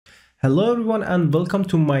Hello everyone and welcome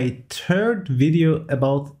to my third video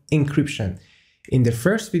about encryption. In the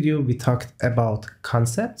first video we talked about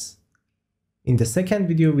concepts. In the second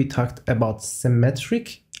video we talked about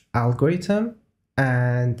symmetric algorithm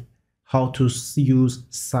and how to use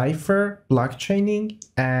Cipher Block Chaining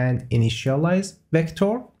and initialize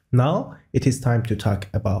vector. Now it is time to talk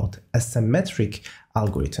about asymmetric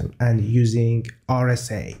algorithm and using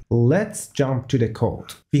RSA. Let's jump to the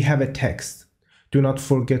code. We have a text. Do not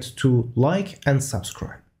forget to like and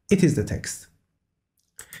subscribe. It is the text.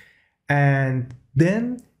 And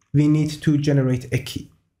then we need to generate a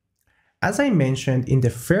key. As I mentioned in the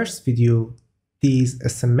first video, these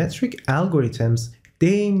asymmetric algorithms,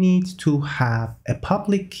 they need to have a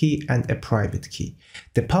public key and a private key.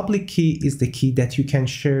 The public key is the key that you can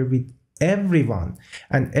share with everyone,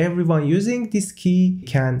 and everyone using this key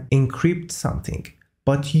can encrypt something.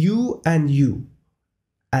 But you and you,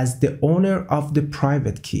 as the owner of the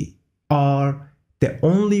private key, are the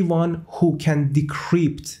only one who can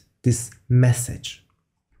decrypt this message.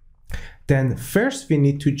 Then first we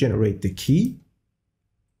need to generate the key.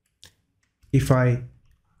 If I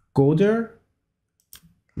go there,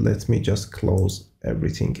 let me just close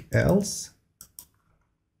everything else.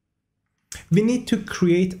 We need to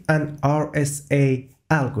create an RSA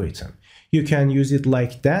algorithm. You can use it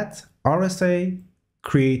like that, RSA,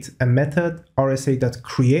 create a method,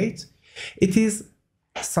 RSA.create. It is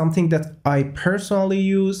something that I personally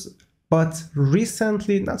use, but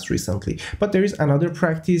not recently, but there is another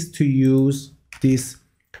practice to use this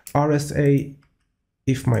RSA,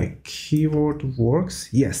 if my keyword works,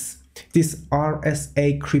 yes, this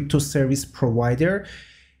RSA crypto service provider.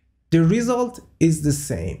 The result is the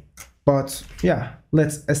same, but yeah,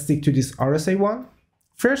 let's stick to this RSA one.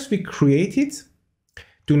 First we create it.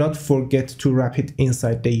 Do not forget to wrap it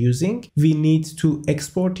inside the using. We need to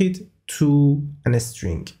export it to a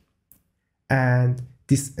string. And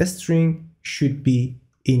this string should be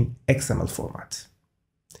in XML format.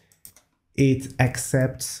 It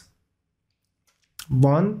accepts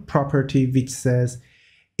one property which says,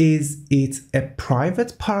 is it a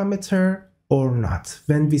private parameter or not?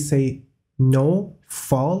 When we say no,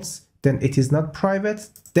 false, then it is not private,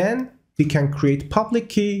 then we can create public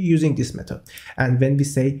key using this method. And when we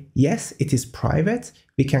say yes, it is private,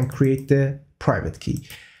 we can create the private key.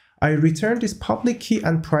 I return this public key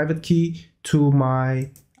and private key to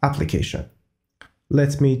my application.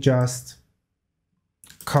 Let me just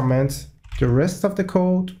comment the rest of the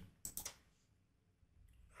code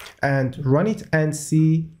and run it and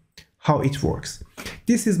see how it works.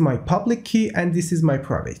 This is my public key and this is my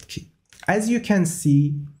private key. As you can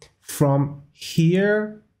see, from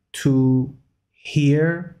here to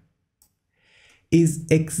here is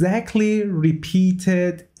exactly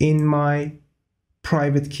repeated in my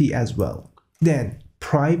private key as well. Then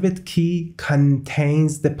private key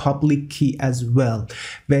contains the public key as well.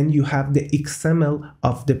 When you have the XML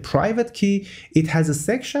of the private key, it has a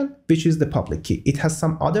section which is the public key. It has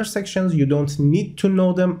some other sections, you don't need to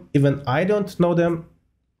know them, even I don't know them.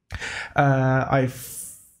 I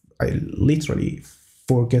literally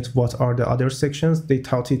forget what are the other sections. They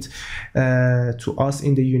taught it to us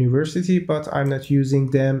in the university, but I'm not using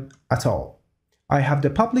them at all. I have the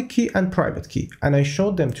public key and private key, and I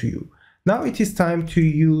showed them to you. Now it is time to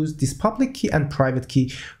use this public key and private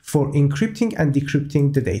key for encrypting and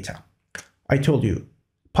decrypting the data. I told you,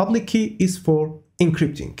 public key is for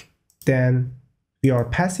encrypting. Then we are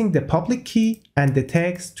passing the public key and the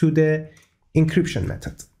text to the encryption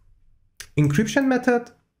method. Encryption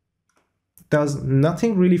method does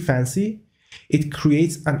nothing really fancy. It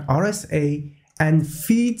creates an RSA and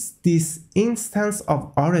feeds this instance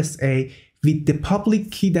of RSA with the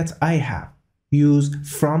public key that I have used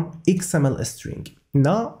from XML string.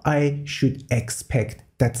 Now I should expect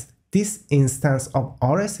that this instance of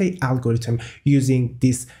RSA algorithm using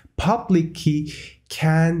this public key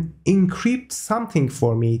can encrypt something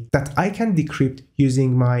for me that I can decrypt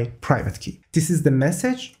using my private key. This is the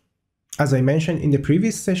message. As I mentioned in the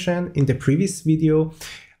previous session, in the previous video,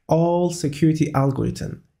 all security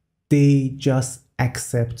algorithms, they just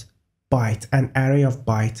accept byte, an array of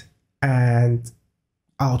byte, and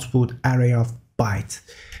output array of byte.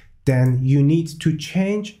 Then you need to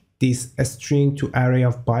change this string to array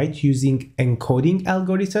of byte using encoding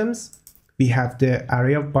algorithms. We have the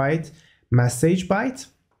array of byte, message byte,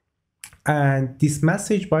 and this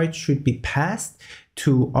message byte should be passed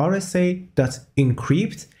to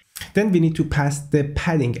RSA.encrypt. Then we need to pass the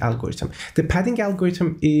padding algorithm. The padding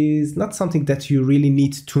algorithm is not something that you really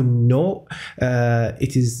need to know.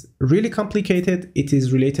 It is really complicated. It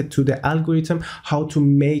is related to the algorithm, how to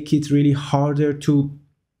make it really harder to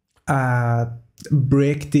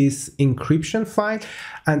break this encryption file,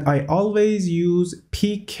 and I always use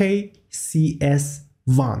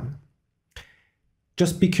PKCS1.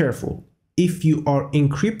 Just be careful. If you are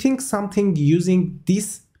encrypting something using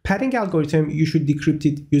this padding algorithm, you should decrypt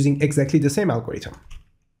it using exactly the same algorithm.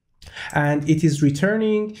 And it is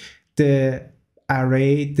returning the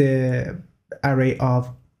array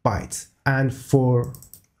of bytes. And for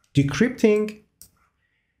decrypting,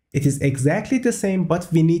 it is exactly the same,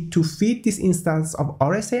 but we need to feed this instance of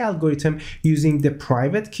RSA algorithm using the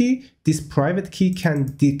private key. This private key can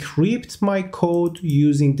decrypt my code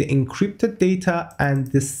using the encrypted data and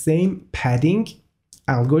the same padding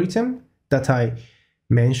algorithm that I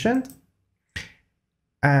mentioned.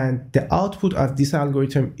 And the output of this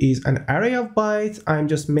algorithm is an array of bytes. I'm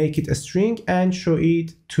just make it a string and show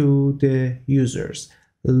it to the users.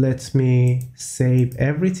 Let me save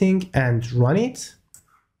everything and run it.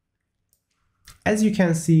 As you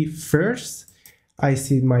can see, first, I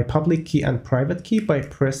see my public key and private key. By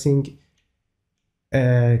pressing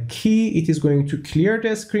a key, it is going to clear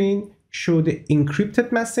the screen, show the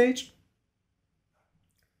encrypted message.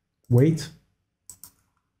 Wait.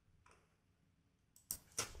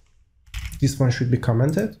 This one should be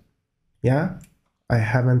commented. Yeah, I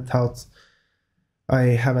haven't talked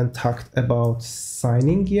about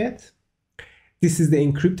signing yet. This is the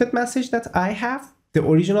encrypted message that I have. The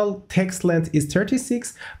original text length is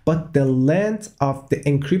 36, but the length of the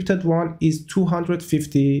encrypted one is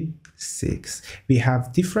 256. We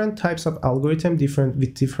have different types of algorithm,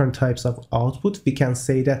 with different types of output. We can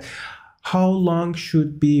say that how long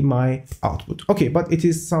should be my output. Okay, but it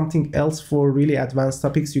is something else for really advanced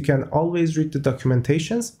topics. You can always read the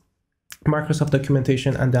documentations, Microsoft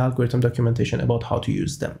documentation and the algorithm documentation about how to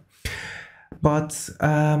use them. But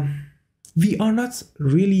we are not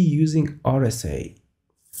really using RSA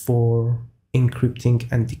for encrypting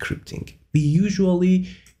and decrypting. We usually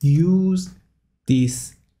use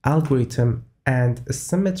this algorithm and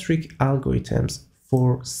symmetric algorithms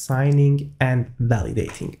for signing and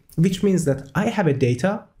validating, which means that I have a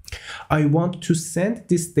data. I want to send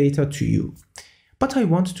this data to you, but I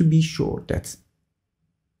want to be sure that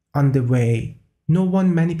on the way, no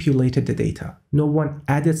one manipulated the data. No one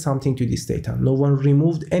added something to this data. No one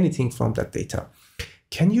removed anything from that data.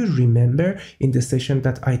 Can you remember in the session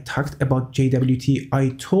that I talked about JWT, I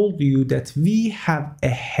told you that we have a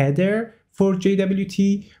header for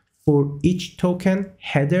JWT for each token,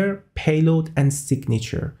 header, payload, and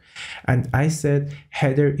signature. And I said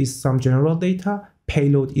header is some general data,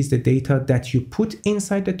 payload is the data that you put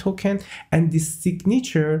inside the token, and the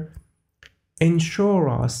signature ensure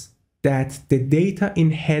us that the data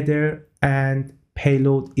in header and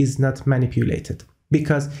payload is not manipulated.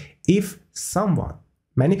 Because if someone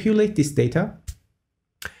manipulate this data,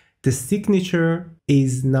 the signature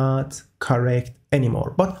is not correct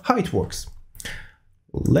anymore. But how it works?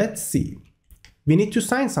 Let's see. We need to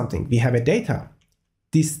sign something. We have a data.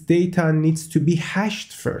 This data needs to be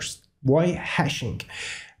hashed first. Why hashing?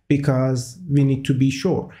 Because we need to be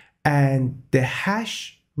sure. And the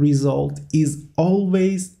hash result is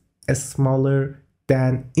always smaller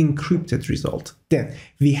than encrypted result. Then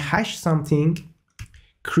we hash something,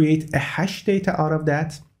 create a hash data out of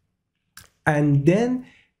that, and then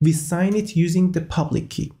we sign it using the public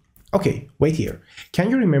key. Okay, wait here. Can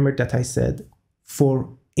you remember that I said for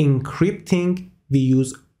encrypting we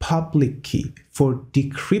use public key, for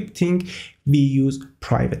decrypting we use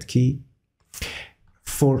private key,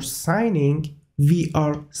 for signing we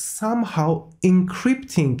are somehow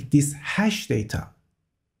encrypting this hash data.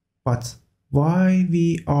 But why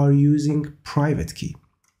we are using private key?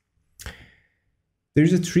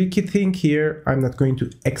 There's a tricky thing here. I'm not going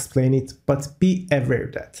to explain it, but be aware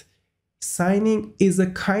that signing is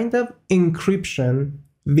a kind of encryption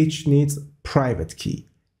which needs private key,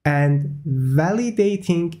 and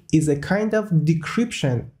validating is a kind of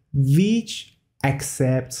decryption which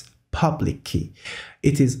accepts public key.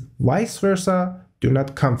 It is vice versa. Do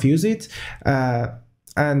not confuse it.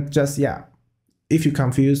 And just, yeah, if you're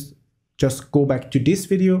confused, just go back to this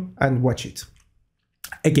video and watch it.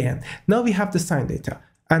 Again, now we have the signed data.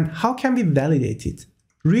 And how can we validate it?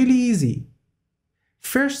 Really easy.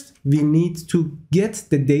 First, we need to get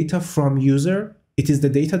the data from user. It is the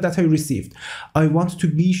data that I received. I want to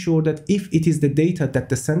be sure that if it is the data that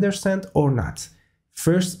the sender sent or not.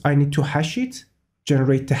 First, I need to hash it,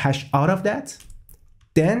 generate the hash out of that.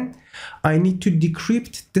 Then I need to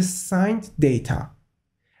decrypt the signed data.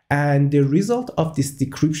 And the result of this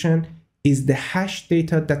decryption is the hash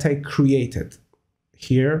data that I created.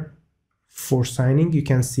 Here, for signing, you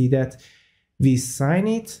can see that we sign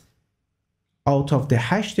it. Out of the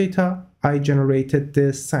hash data, I generated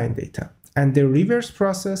the signed data. And the reverse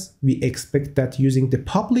process, we expect that using the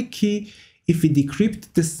public key, if we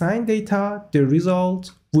decrypt the signed data, the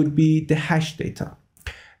result would be the hash data.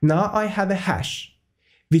 Now I have a hash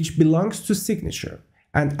which belongs to signature,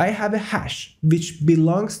 and I have a hash which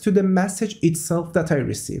belongs to the message itself that I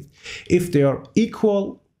received. If they are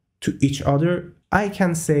equal to each other, I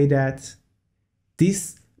can say that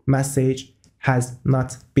this message has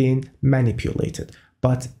not been manipulated.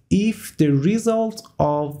 But if the result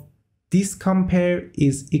of this compare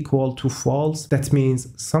is equal to false, that means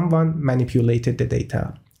someone manipulated the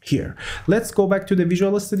data here. Let's go back to the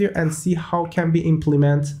Visual Studio and see how can we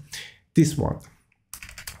implement this one.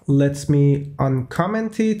 Let me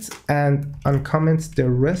uncomment it and uncomment the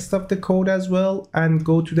rest of the code as well and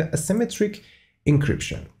go to the asymmetric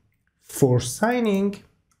encryption. For signing,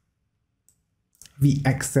 we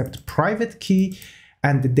accept private key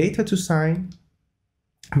and the data to sign.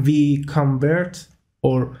 We convert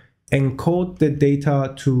or encode the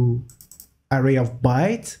data to array of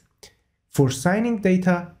byte. For signing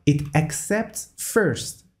data, it accepts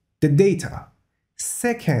first the data,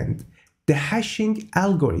 second the hashing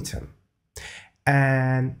algorithm,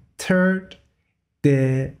 and third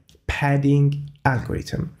the padding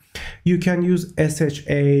algorithm. You can use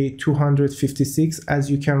SHA 256. As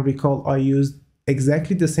you can recall, I used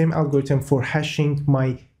exactly the same algorithm for hashing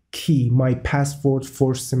my key, my password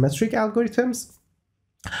for symmetric algorithms.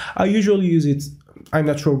 I usually use it. I'm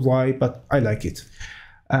not sure why, but I like it.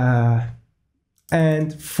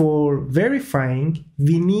 And for verifying,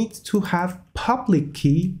 we need to have public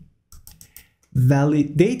key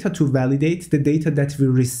data to validate the data that we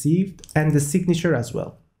received and the signature as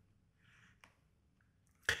well.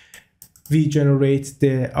 We generate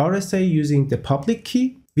the RSA using the public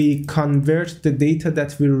key. We convert the data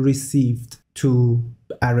that we received to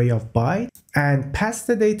array of bytes and pass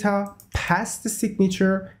the data, pass the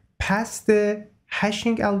signature, pass the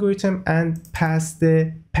hashing algorithm, and pass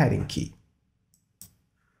the padding key.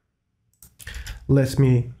 Let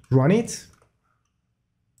me run it.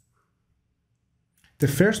 The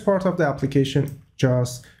first part of the application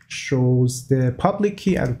just shows the public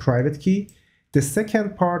key and private key. The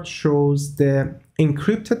second part shows the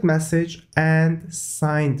encrypted message and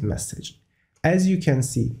signed message. As you can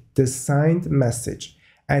see, the signed message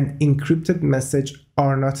and encrypted message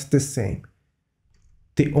are not the same.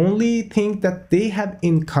 The only thing that they have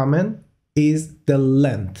in common is the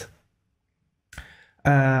length.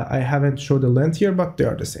 I haven't showed the length here, but they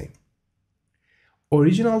are the same.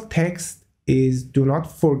 Original text is do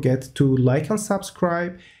not forget to like and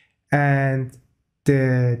subscribe, and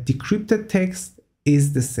the decrypted text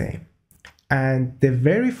is the same. And the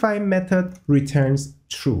verify method returns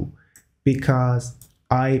true because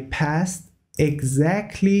I passed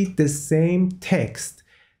exactly the same text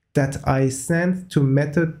that I sent to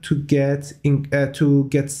method to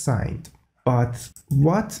get signed. But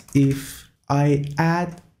what if I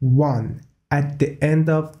add 1 at the end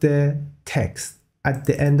of the text,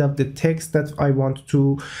 that I want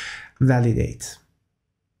to validate?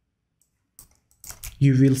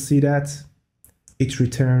 You will see that it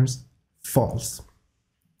returns false.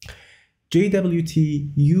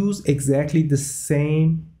 JWT use exactly the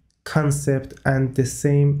same concept and the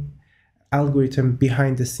same algorithm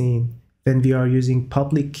behind the scene when we are using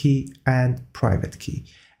public key and private key.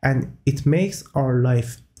 And it makes our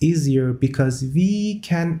life easier because we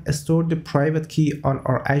can store the private key on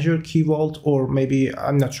our Azure Key Vault, or maybe,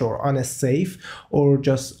 I'm not sure, on a safe or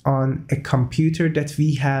just on a computer that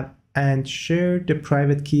we have, and share the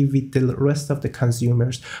private key with the rest of the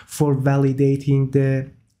consumers for validating the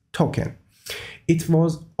token. It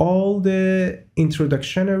was all the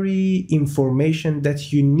introductory information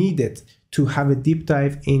that you needed to have a deep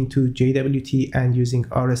dive into JWT and using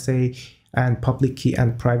RSA and public key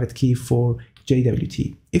and private key for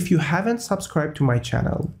JWT. If you haven't subscribed to my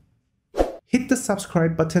channel, hit the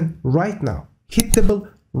subscribe button right now. Hit the bell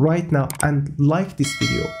right now and like this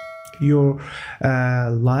video. Your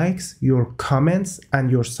likes, your comments, and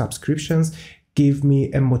your subscriptions give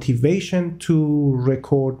me a motivation to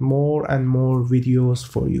record more and more videos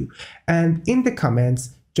for you. And in the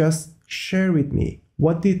comments, just share with me,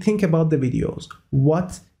 what do you think about the videos?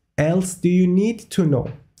 What else do you need to know?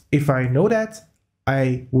 If I know that,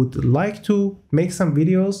 I would like to make some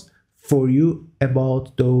videos for you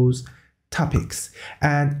about those topics.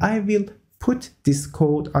 And I will put this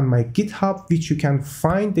code on my GitHub, which you can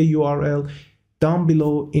find the URL down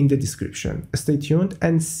below in the description. Stay tuned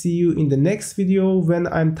and see you in the next video when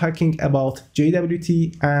I'm talking about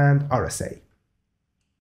JWT and RSA.